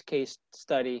tremendous case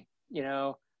study,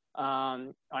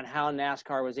 on how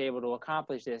NASCAR was able to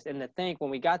accomplish this. And to think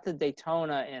when we got to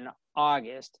Daytona in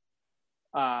August,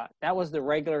 that was the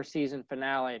regular season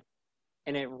finale,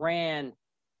 and it ran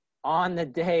on the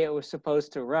day it was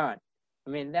supposed to run. I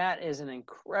mean, that is an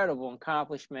incredible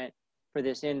accomplishment. for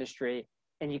this industry.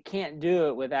 And you can't do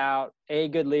it without A,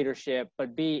 good leadership,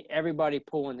 but B, everybody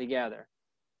pulling together.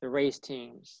 The race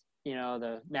teams, you know,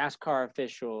 the NASCAR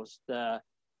officials, the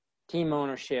team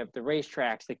ownership, the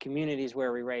racetracks, the communities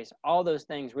where we race, all those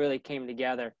things really came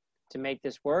together to make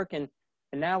this work. And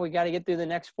now we got to get through the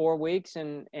next 4 weeks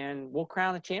and we'll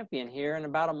crown a champion here in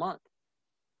about a month.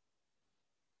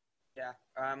 Yeah,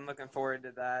 I'm looking forward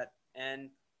to that. And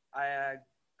I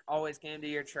always came to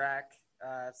your track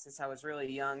since I was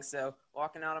really young. So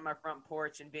walking out on my front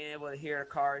porch and being able to hear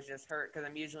cars just hurt because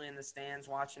I'm usually in the stands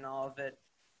watching all of it.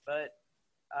 But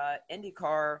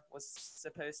IndyCar was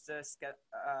supposed to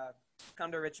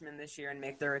come to Richmond this year and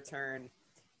make their return,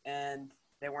 and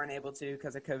they weren't able to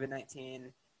because of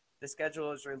COVID-19. The schedule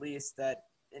was released that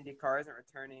IndyCar isn't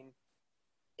returning.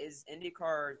 Is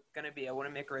IndyCar going to be able to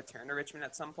make a return to Richmond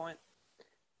at some point?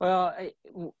 Well,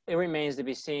 it remains to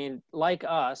be seen. Like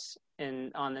us,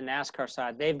 on the NASCAR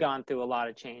side, they've gone through a lot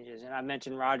of changes. And I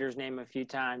mentioned Roger's name a few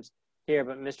times here,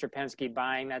 but Mr. Penske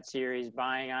buying that series,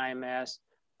 buying IMS.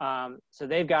 So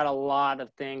they've got a lot of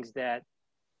things that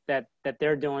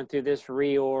they're doing through this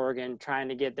reorg and trying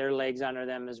to get their legs under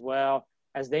them as well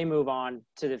as they move on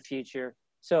to the future.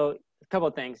 So a couple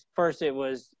of things. First, it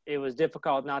was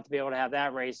difficult not to be able to have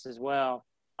that race as well.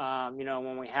 You know,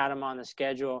 when we had them on the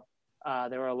schedule,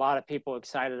 there were a lot of people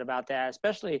excited about that,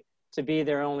 especially to be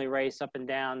their only race up and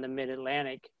down the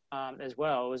Mid-Atlantic as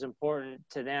well. It was important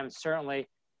to them, certainly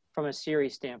from a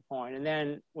series standpoint. And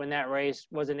then when that race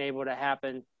wasn't able to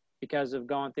happen because of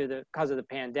the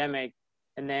pandemic,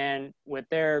 and then with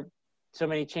so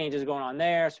many changes going on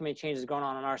there, so many changes going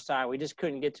on our side, we just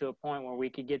couldn't get to a point where we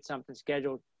could get something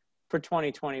scheduled for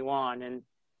 2021.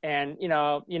 And, you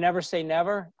know, you never say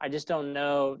never. I just don't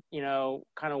know, you know,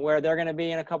 kind of where they're going to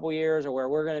be in a couple of years or where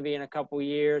we're going to be in a couple of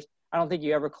years. I don't think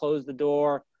you ever close the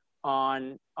door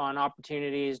on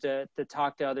opportunities to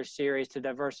talk to other series, to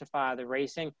diversify the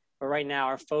racing. But right now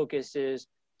our focus is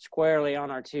squarely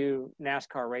on our 2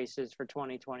 NASCAR races for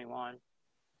 2021.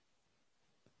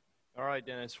 All right,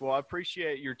 Dennis. Well, I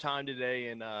appreciate your time today.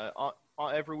 And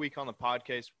every week on the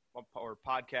podcast,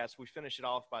 we finish it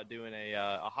off by doing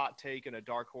a hot take and a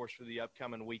dark horse for the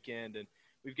upcoming weekend. And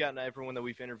we've gotten everyone that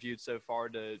we've interviewed so far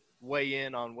to weigh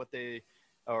in on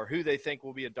who they think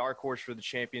will be a dark horse for the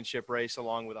championship race,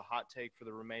 along with a hot take for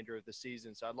the remainder of the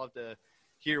season. So I'd love to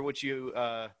hear what you're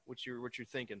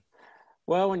thinking.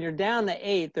 Well, when you're down to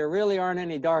 8, there really aren't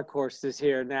any dark horses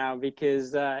here now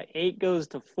because 8 goes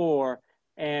to 4,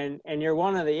 and you're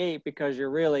one of the 8 because you're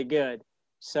really good.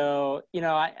 So, you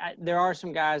know, there are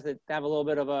some guys that have a little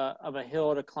bit of a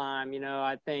hill to climb. You know,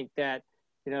 I think that,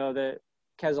 you know, the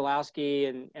Keselowski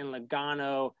and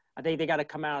Logano, I think they got to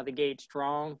come out of the gate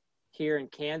strong here in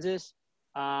Kansas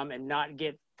and not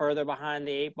get further behind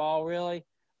the 8 ball, really.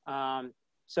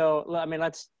 So, I mean,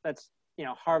 let's you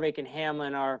know, Harvick and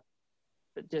Hamlin are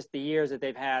just the years that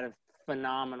they've had are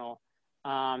phenomenal.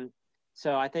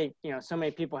 So I think, you know, so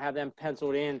many people have them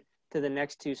penciled in to the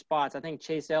next 2 spots. I think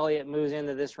Chase Elliott moves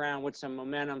into this round with some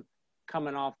momentum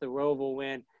coming off the Roval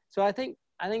win. So I think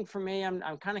for me, I'm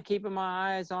kind of keeping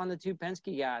my eyes on the 2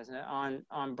 Penske guys,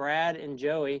 on Brad and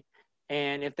Joey.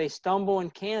 And if they stumble in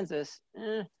Kansas,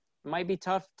 it might be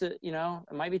tough to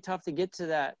get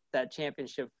to that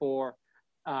championship 4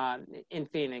 in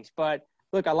Phoenix. But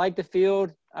look, I like the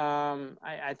field.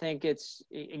 I think it's,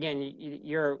 again,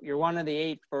 you're one of the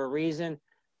 8 for a reason.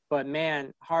 But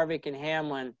man, Harvick and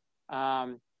Hamlin,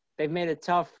 they've made it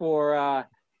tough for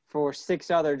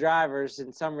 6 other drivers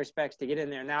in some respects to get in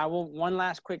there. Now, one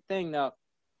last quick thing though.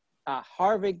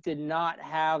 Harvick did not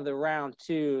have the round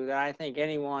 2 that I think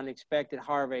anyone expected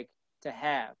Harvick to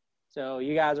have. So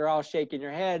you guys are all shaking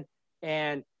your head,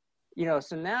 and you know,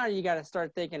 so now you got to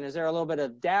start thinking: is there a little bit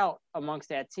of doubt amongst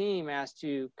that team as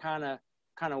to kind of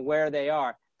where they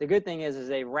are? The good thing is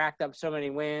they racked up so many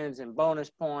wins and bonus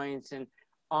points and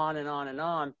on and on and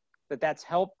on that's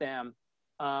helped them.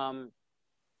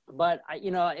 But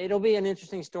you know, it'll be an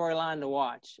interesting storyline to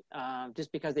watch,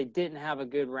 just because they didn't have a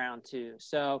good round 2.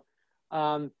 So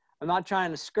I'm not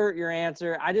trying to skirt your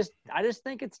answer. I just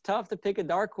think it's tough to pick a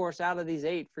dark horse out of these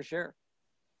 8 for sure.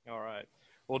 All right.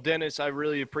 Well, Dennis, I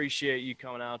really appreciate you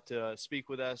coming out to speak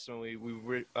with us, and we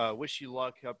wish you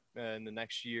luck up in the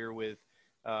next year with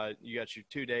you got your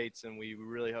 2 dates, and we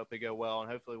really hope they go well,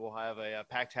 and hopefully we'll have a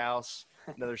packed house,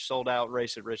 another sold-out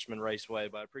race at Richmond Raceway.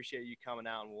 But I appreciate you coming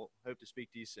out, and we'll hope to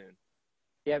speak to you soon.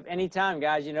 Yeah, anytime,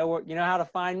 guys. You know how to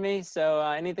find me. So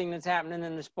anything that's happening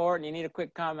in the sport and you need a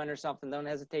quick comment or something, don't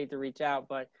hesitate to reach out.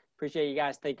 But appreciate you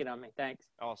guys thinking of me. Thanks.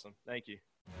 Awesome. Thank you.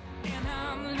 And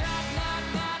I'm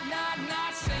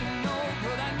not saying no,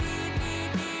 but I need you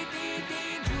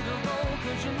to know,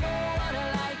 'cause you know I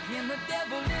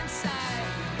devil inside.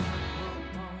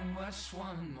 Going west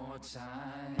one more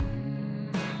time.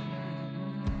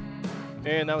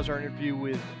 And that was our interview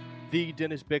with the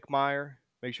Dennis Bickmeyer.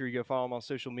 Make sure you go follow him on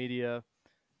social media.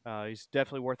 He's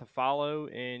definitely worth a follow,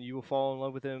 and you will fall in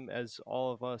love with him as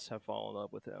all of us have fallen in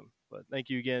love with him. But thank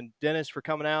you again, Dennis, for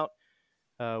coming out.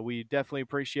 We definitely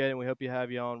appreciate it, and we hope you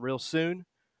have you on real soon.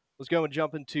 Let's go and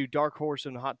jump into Dark Horse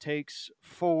and hot takes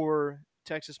for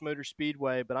Texas Motor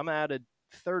Speedway. But I'm going to add a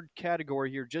third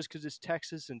category here just because it's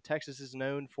Texas, and Texas is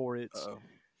known for its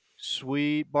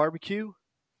sweet barbecue.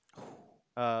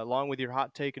 Along with your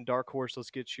hot take and Dark Horse,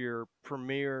 let's get your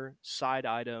premier side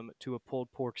item to a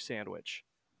pulled pork sandwich.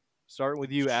 Starting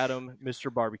with you, Adam,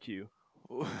 Mr. Barbecue.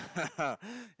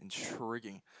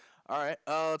 Intriguing. All right,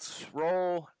 let's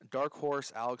roll Dark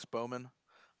Horse Alex Bowman.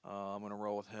 I'm going to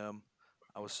roll with him.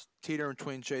 I was teetering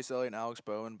between Chase Elliott and Alex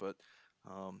Bowman, but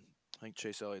I think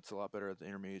Chase Elliott's a lot better at the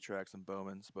intermediate tracks than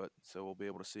Bowman's, but so we'll be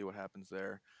able to see what happens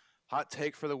there. Hot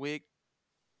take for the week.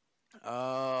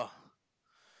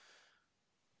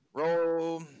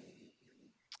 Roll.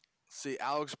 See,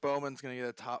 Alex Bowman's going to get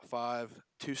a top 5,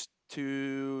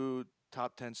 two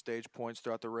top 10 stage points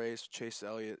throughout the race. Chase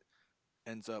Elliott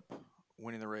ends up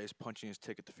winning the race, punching his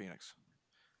ticket to Phoenix.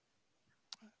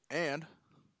 And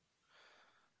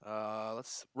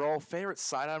let's roll favorite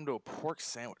side item to a pork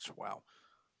sandwich. Wow.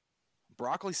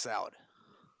 Broccoli salad.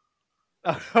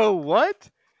 Oh, what?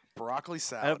 Broccoli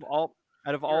salad.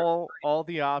 Out of all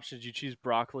the options, you choose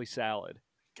broccoli salad.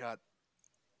 God.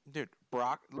 Dude,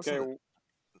 Okay,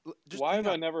 why have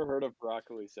I never heard of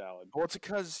broccoli salad? Well, it's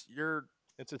because you're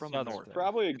from the north. Thing.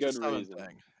 Probably a good reason.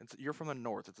 Thing. You're from the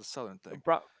north. It's a southern thing.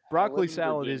 Broccoli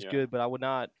salad is good, but I would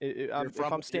not. If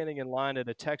I'm standing in line at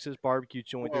a Texas barbecue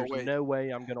joint, there's no way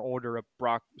I'm going to order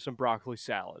some broccoli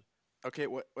salad. Okay,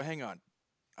 hang on.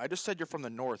 I just said you're from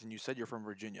the north, and you said you're from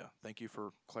Virginia. Thank you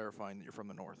for clarifying that you're from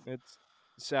the north. It's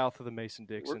south of the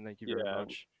Mason-Dixon. Thank you very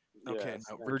much. Okay,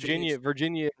 no, Virginia is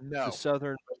the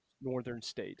southern northern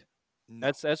state.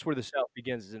 No. That's where the South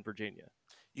begins, is in Virginia.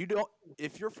 You don't.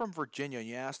 If you're from Virginia and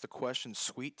you ask the question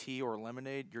sweet tea or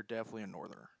lemonade, you're definitely a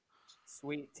northerner.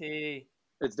 Sweet tea.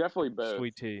 It's definitely both.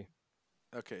 Sweet tea.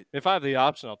 Okay. If I have the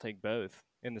option, I'll take both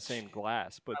in the same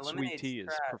glass, but sweet tea is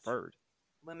preferred.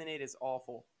 Lemonade is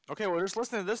awful. Okay, well, just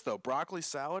listen to this, though. Broccoli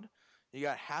salad, you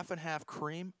got half and half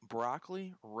cream,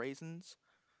 broccoli, raisins.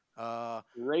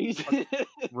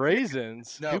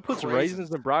 Raisins? No, who puts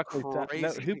raisins in broccoli?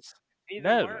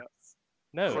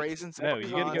 No. Raisins and you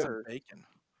gotta go bacon.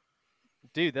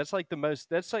 Dude, that's like the most.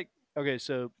 That's like, okay,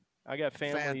 so I got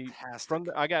family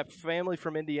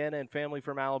from Indiana and family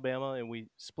from Alabama, and we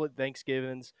split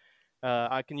Thanksgivings.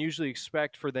 I can usually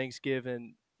expect for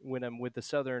Thanksgiving when I'm with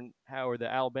the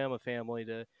Alabama family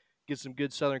to get some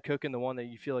good Southern cooking, the one that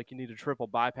you feel like you need a triple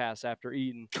bypass after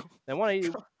eating. And when I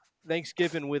eat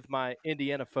Thanksgiving with my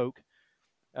Indiana folk,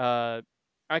 I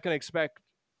can expect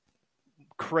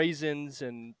craisins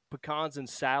and pecans and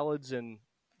salads and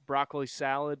broccoli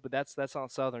salad, but that's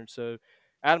not Southern. So,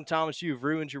 Adam Thomas, you've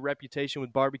ruined your reputation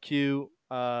with barbecue.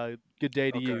 Good day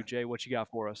to you, Jay. What you got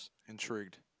for us?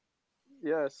 Intrigued.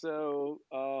 Yeah, so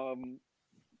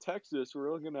Texas,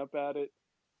 we're looking up at it,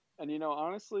 and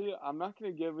honestly, I'm not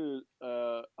going to give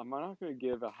a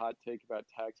hot take about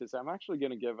Texas. I'm actually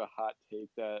going to give a hot take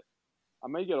that I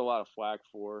may get a lot of flack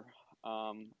for.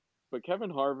 But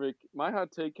Kevin Harvick, my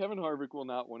hot take: Kevin Harvick will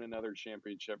not win another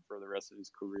championship for the rest of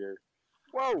his career.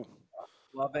 Whoa,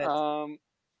 love it.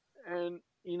 And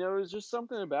it's just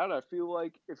something about it. I feel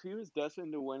like if he was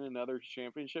destined to win another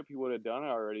championship, he would have done it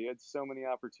already. He had so many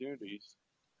opportunities.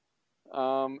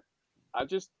 For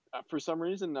some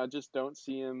reason, I just don't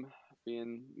see him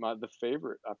being the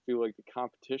favorite. I feel like the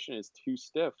competition is too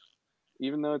stiff.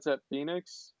 Even though it's at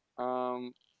Phoenix,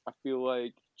 I feel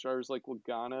like drivers like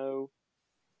Logano,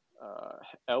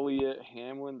 Elliott,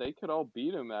 Hamlin, they could all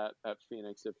beat him at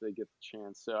Phoenix if they get the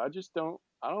chance. So I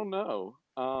don't know.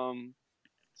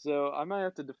 So I might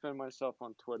have to defend myself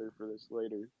on Twitter for this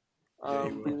later.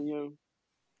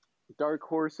 Dark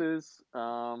horses,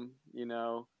 I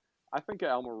think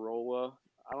Almirola.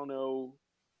 I don't know.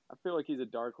 I feel like he's a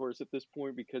dark horse at this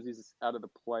point because he's out of the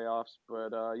playoffs,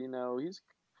 but he's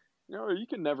you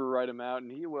can never write him out,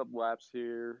 and he led laps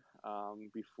here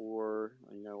before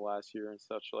last year and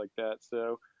such like that.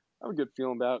 So I have a good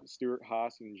feeling about Stuart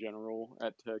Haas in general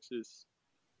at Texas.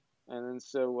 And then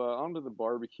on to the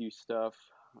barbecue stuff.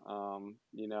 I'm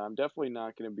definitely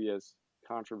not going to be as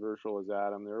controversial as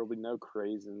Adam. There will be no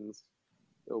craisins.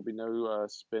 There will be no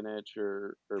spinach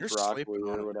or broccoli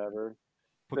or whatever.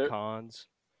 Pecans.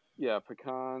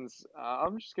 Pecans.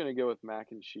 I'm just going to go with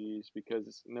mac and cheese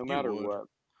because no matter what,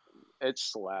 it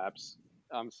slaps.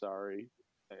 I'm sorry.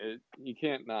 You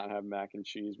can't not have mac and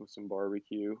cheese with some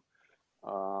barbecue.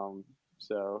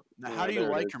 So Now, how do you there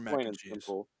it like is, your mac plain and cheese?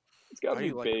 Simple. It's got How to do be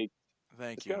you like? baked.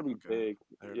 Thank It's you. got to be Okay. baked.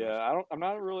 There it Yeah, is. I'm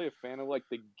not really a fan of like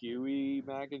the gooey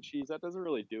mac and cheese. That doesn't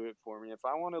really do it for me. If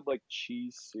I wanted like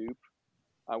cheese soup,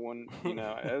 I wouldn't.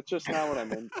 It's just not what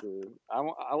I'm into.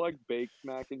 I like baked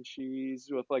mac and cheese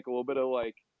with like a little bit of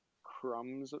like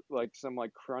crumbs, like some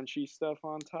like crunchy stuff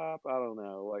on top. I don't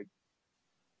know, like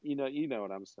you know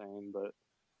what I'm saying, but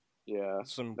yeah,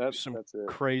 Some that's it.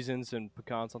 craisins and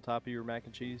pecans on top of your mac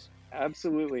and cheese.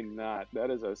 Absolutely not.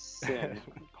 That is a sin,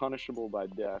 punishable by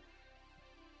death.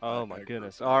 Oh I my agree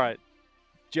goodness! with All that. right,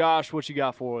 Josh, what you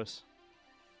got for us?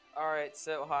 All right,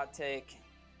 so hot take.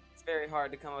 It's very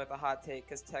hard to come up with a hot take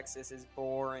because Texas is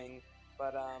boring.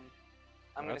 But I'm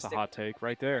gonna That's a stick. hot take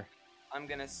right there. I'm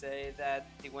gonna say that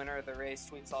the winner of the race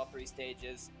sweeps all 3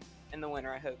 stages, and the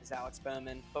winner I hope is Alex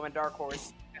Bowman. But my dark horse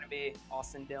is gonna be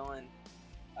Austin Dillon.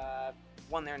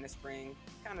 Won there in the spring,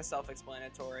 kind of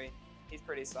self-explanatory. He's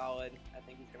pretty solid. I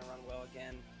think he's gonna run well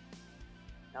again.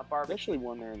 Now He Barbie, actually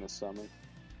won there in the summer.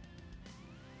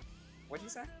 what'd you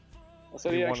say? I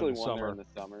said He he won in actually the won there summer. in the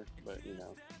summer, but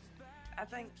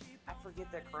I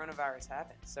forget that coronavirus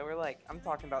happened. So we're like, I'm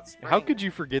talking about spring. How could you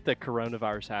forget that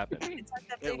coronavirus happened? It's like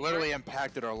that It big literally race.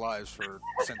 impacted our lives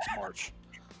since March.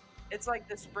 It's like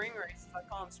the spring races. I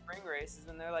call them spring races,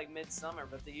 and they're like midsummer,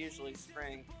 but they're usually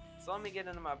spring. So let me get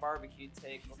into my barbecue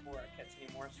take before I catch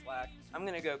any more slack. I'm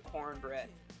gonna go cornbread.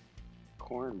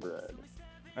 cornbread.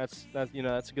 That's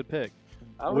a good pick.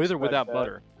 I would With or respect without that.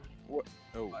 butter.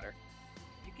 Oh, Butter.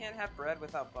 You can't have bread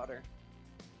without butter.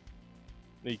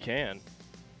 You can.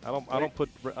 I don't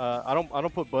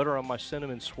put butter on my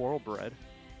cinnamon swirl bread.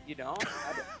 You don't?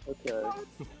 Okay.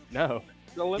 No.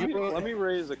 So let me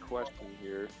raise a question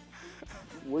here.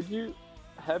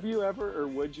 Have you ever or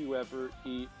would you ever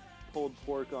eat pulled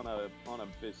pork on a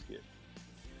biscuit?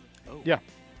 oh. Yeah.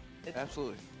 It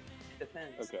Absolutely.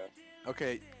 depends. Okay.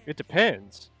 Okay. It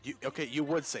depends. You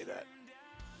would say that.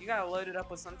 You gotta load it up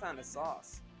with some kind of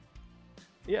sauce.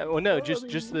 Yeah. Well, no, Well, I just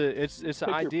mean, it's the pick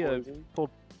your idea of poison. pulled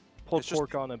It's just-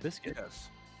 pork on a biscuit. Yes.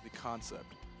 The concept.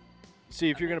 See,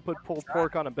 if I you're mean, gonna put I'm pulled trying.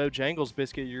 pork on a Bojangles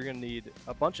biscuit, you're gonna need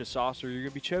a bunch of sauce, or you're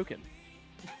gonna be choking.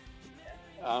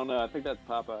 I don't know. I think that's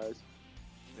Popeyes.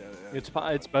 Yeah. It's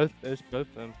both. It's both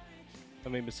of them. I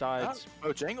mean, besides,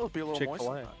 Bojangles be a little moist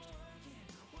Chick-fil-A. sometimes.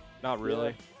 not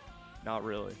really, not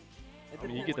really. It I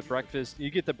mean, you depends.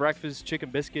 get the breakfast chicken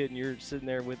biscuit, and you're sitting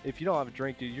there with. If you don't have a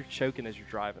drink, dude, you're choking as you're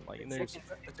driving. Like, and there's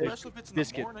Especially if it's in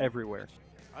biscuit the morning. everywhere.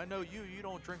 I know you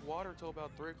don't drink water till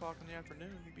about 3 o'clock in the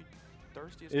afternoon. You'd be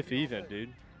thirsty as If can be all even, day. dude.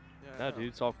 Yeah, I No, know. dude,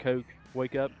 it's all Coke.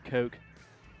 Wake up, Coke.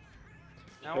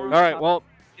 Now we're All on right, top well,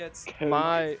 biscuits.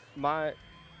 my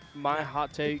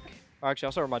hot take. Actually,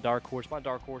 I'll start with my dark horse. My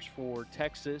dark horse for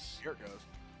Texas. Here it goes.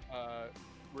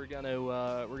 We're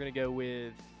gonna go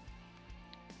with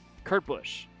Kurt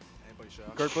Busch. Anybody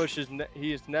shocked? Kurt Busch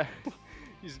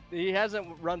he hasn't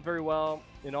run very well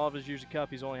in all of his years of Cup.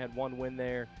 He's only had one win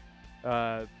there.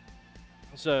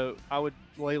 So I would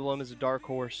label him as a dark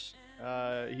horse.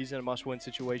 He's in a must-win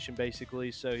situation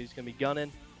basically, so he's gonna be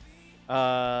gunning.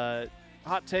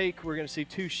 Hot take: we're gonna see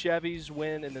 2 Chevys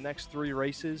win in the next 3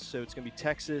 races. So it's gonna be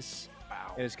Texas,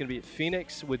 Wow. and it's gonna be at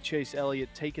Phoenix with Chase Elliott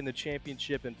taking the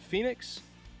championship in Phoenix.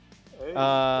 Hey,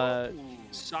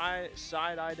 Side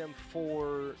item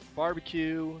for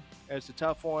barbecue. It's a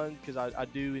tough one because I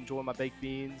do enjoy my baked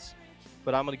beans,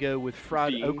 but I'm gonna go with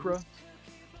fried Beans? okra.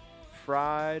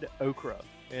 Fried okra.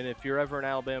 And if you're ever in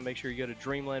Alabama, make sure you go to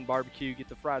Dreamland Barbecue. Get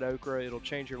the fried okra. It'll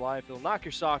change your life. It'll knock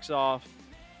your socks off.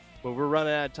 But we're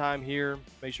running out of time here.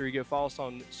 Make sure you go follow us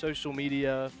on social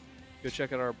media. Go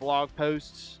check out our blog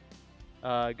posts.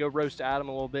 Go roast Adam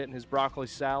a little bit in his broccoli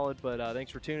salad. But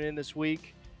thanks for tuning in this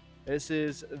week. This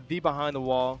is the Behind the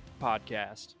Wall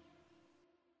podcast.